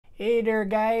Hey there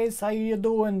guys, how you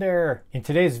doing there? In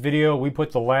today's video, we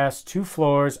put the last 2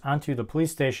 floors onto the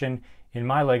police station in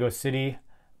my Lego city,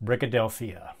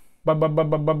 Brickadelphia.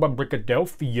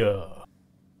 Brickadelphia.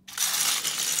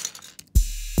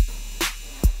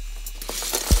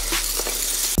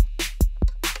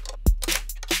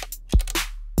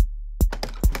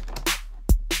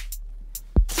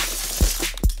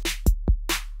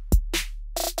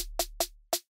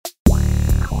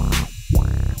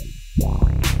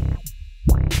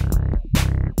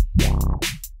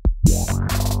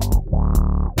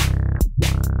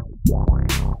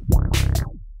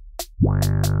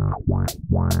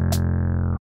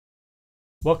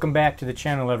 Welcome back to the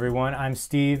channel, everyone. I'm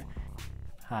Steve.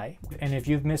 Hi. And if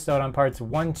you've missed out on parts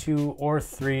 1, 2, or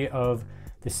 3 of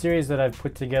the series that I've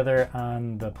put together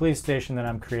on the police station that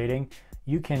I'm creating,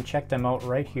 you can check them out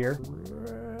right here.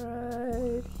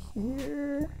 Right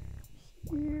here.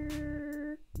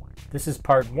 This is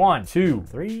part 1, 2,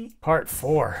 3, part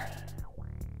 4.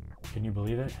 Can you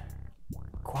believe it?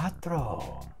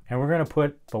 Cuatro. And we're gonna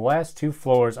put the last 2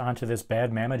 floors onto this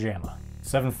bad mamma jamma.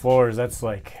 7 floors, that's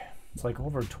like, it's like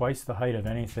over twice the height of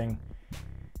anything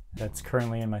that's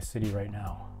currently in my city right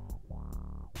now.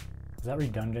 Is that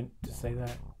redundant to say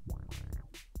that?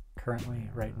 Currently,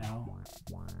 right now?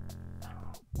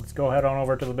 Let's go head on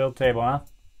over to the build table, huh?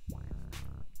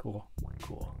 Cool,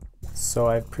 cool. So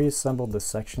I've pre-assembled the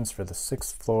sections for the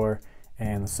 6th floor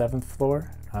and the 7th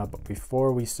floor, but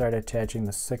before we start attaching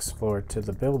the 6th floor to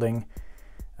the building,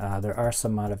 there are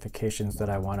some modifications that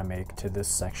I want to make to this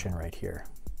section right here.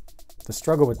 The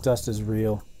struggle with dust is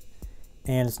real,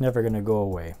 and it's never going to go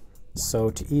away.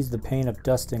 So to ease the pain of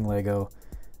dusting Lego,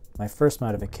 my first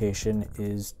modification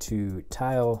is to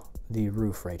tile the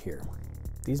roof right here.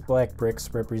 These black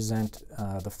bricks represent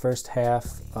the first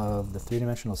half of the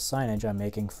 3-dimensional signage I'm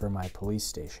making for my police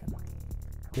station.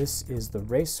 This is the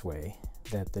raceway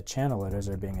that the channel letters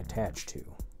are being attached to.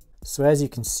 So as you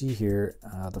can see here,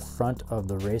 the front of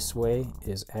the raceway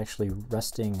is actually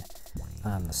resting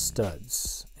on the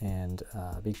studs. And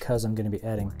because I'm going to be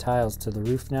adding tiles to the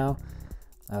roof now,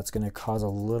 that's going to cause a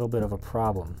little bit of a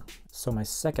problem. So my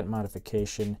second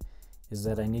modification is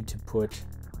that I need to put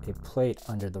a plate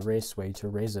under the raceway to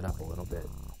raise it up a little bit.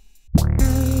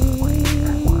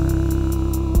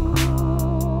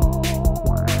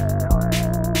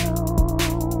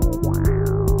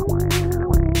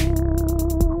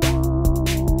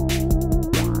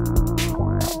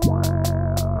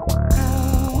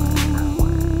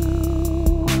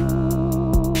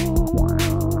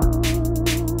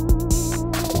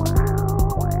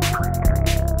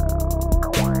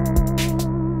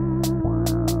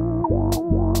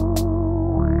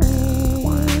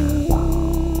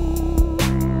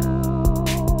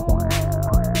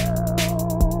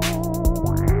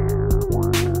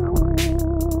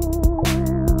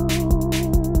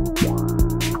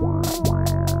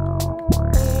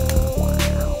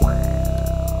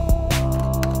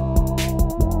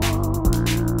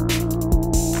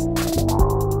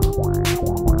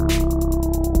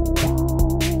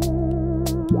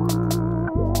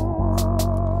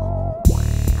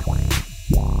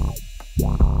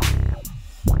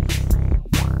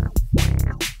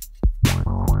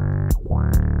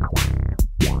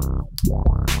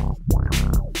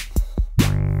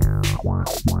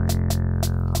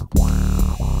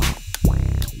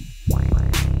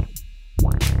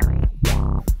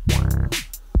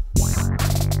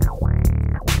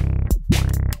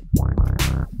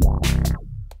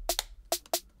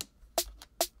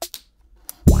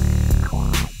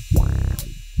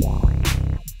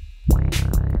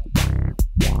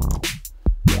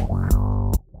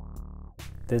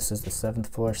 This is the 7th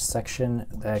floor section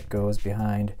that goes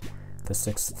behind the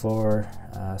 6th floor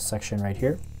section right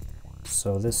here.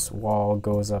 So this wall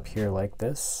goes up here like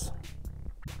this.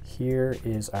 Here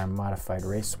is our modified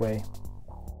raceway.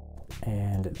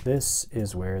 And this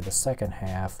is where the second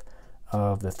half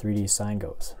of the 3D sign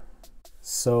goes.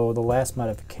 So the last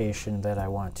modification that I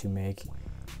want to make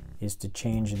is to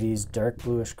change these dark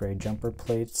bluish gray jumper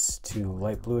plates to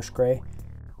light bluish gray.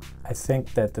 I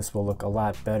think that this will look a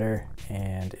lot better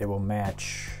and it will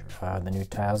match the new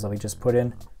tiles that we just put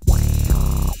in.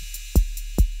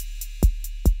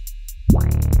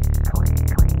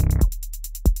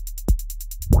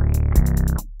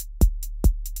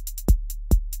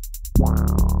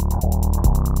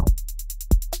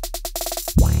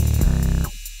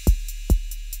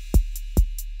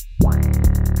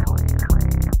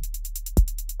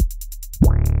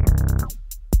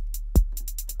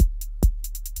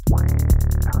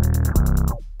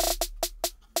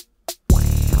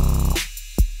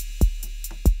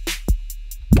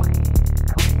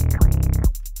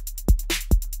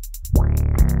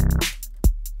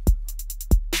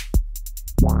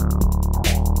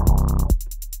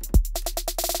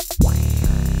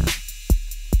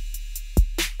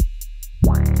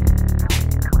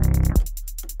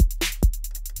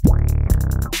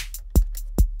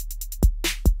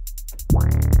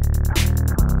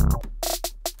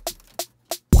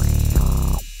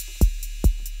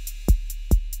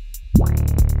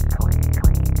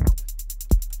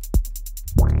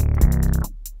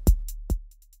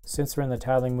 Since we're in the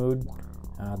tiling mood,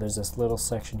 there's this little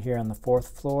section here on the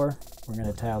 4th floor. We're going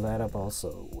to tile that up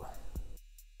also.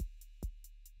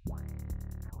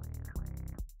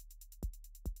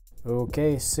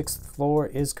 Okay, 6th floor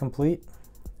is complete.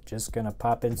 Just going to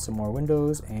pop in some more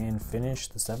windows and finish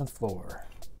the 7th floor.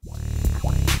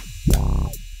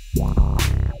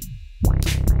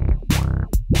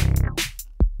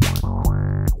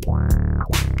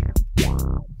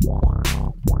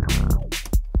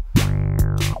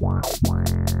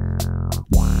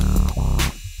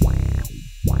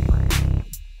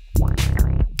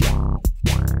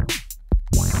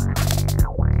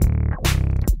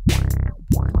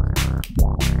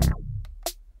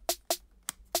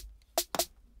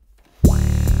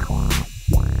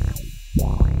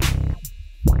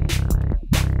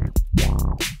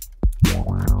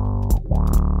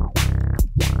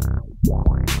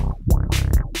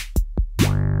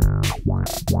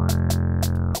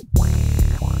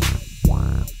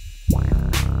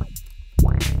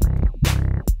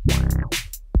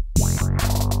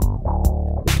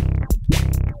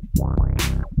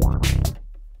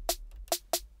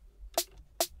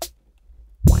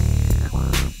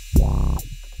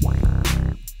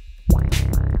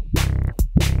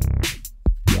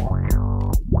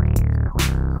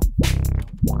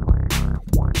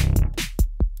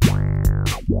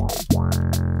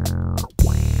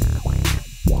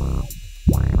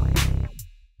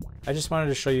 I just wanted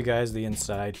to show you guys the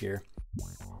inside here.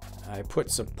 I put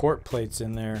support plates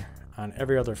in there on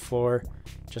every other floor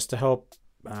just to help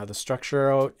the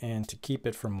structure out and to keep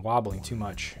it from wobbling too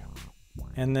much.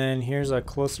 And then here's a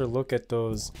closer look at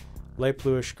those light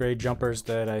bluish gray jumpers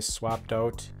that I swapped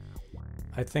out.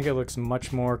 I think it looks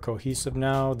much more cohesive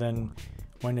now than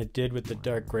when it did with the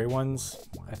dark gray ones.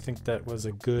 I think that was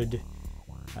a good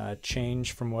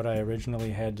change from what I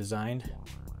originally had designed.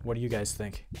 What do you guys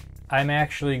think? I'm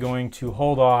actually going to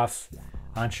hold off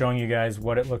on showing you guys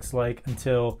what it looks like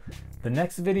until the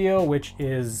next video, which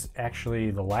is actually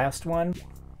the last one,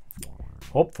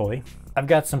 hopefully. I've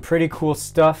got some pretty cool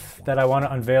stuff that I want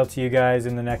to unveil to you guys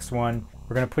in the next one.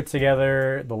 We're going to put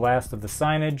together the last of the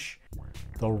signage,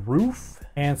 the roof,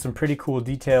 and some pretty cool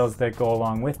details that go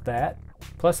along with that.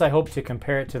 Plus, I hope to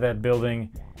compare it to that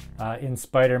building in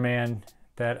Spider-Man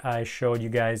that I showed you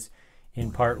guys in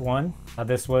part 1.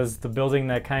 This was the building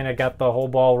that kind of got the whole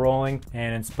ball rolling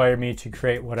and inspired me to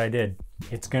create what I did.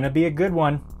 It's gonna be a good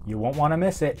one. You won't want to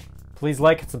miss it. Please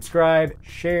like and subscribe,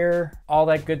 share, all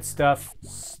that good stuff.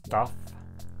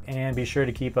 And be sure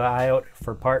to keep an eye out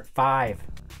for part 5.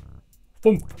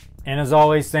 Boom. And as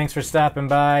always, thanks for stopping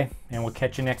by, and we'll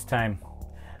catch you next time.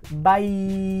 Bye.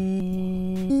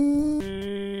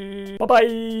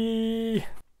 Bye-bye.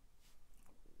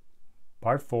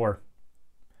 Part 4.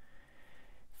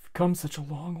 Come such a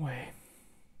long way.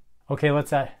 Okay,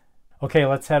 let's head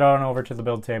on over to the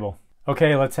build table.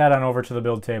 Alrighty, let's head on over to the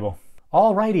build table.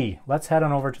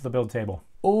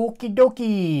 Okie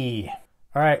dokie.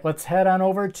 Alright, let's head on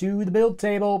over to the build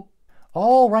table.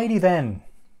 Alrighty then.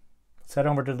 Let's head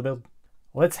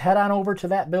on over to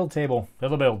that build table. To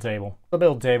the build table,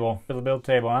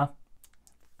 huh?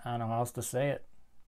 I don't know how else to say it.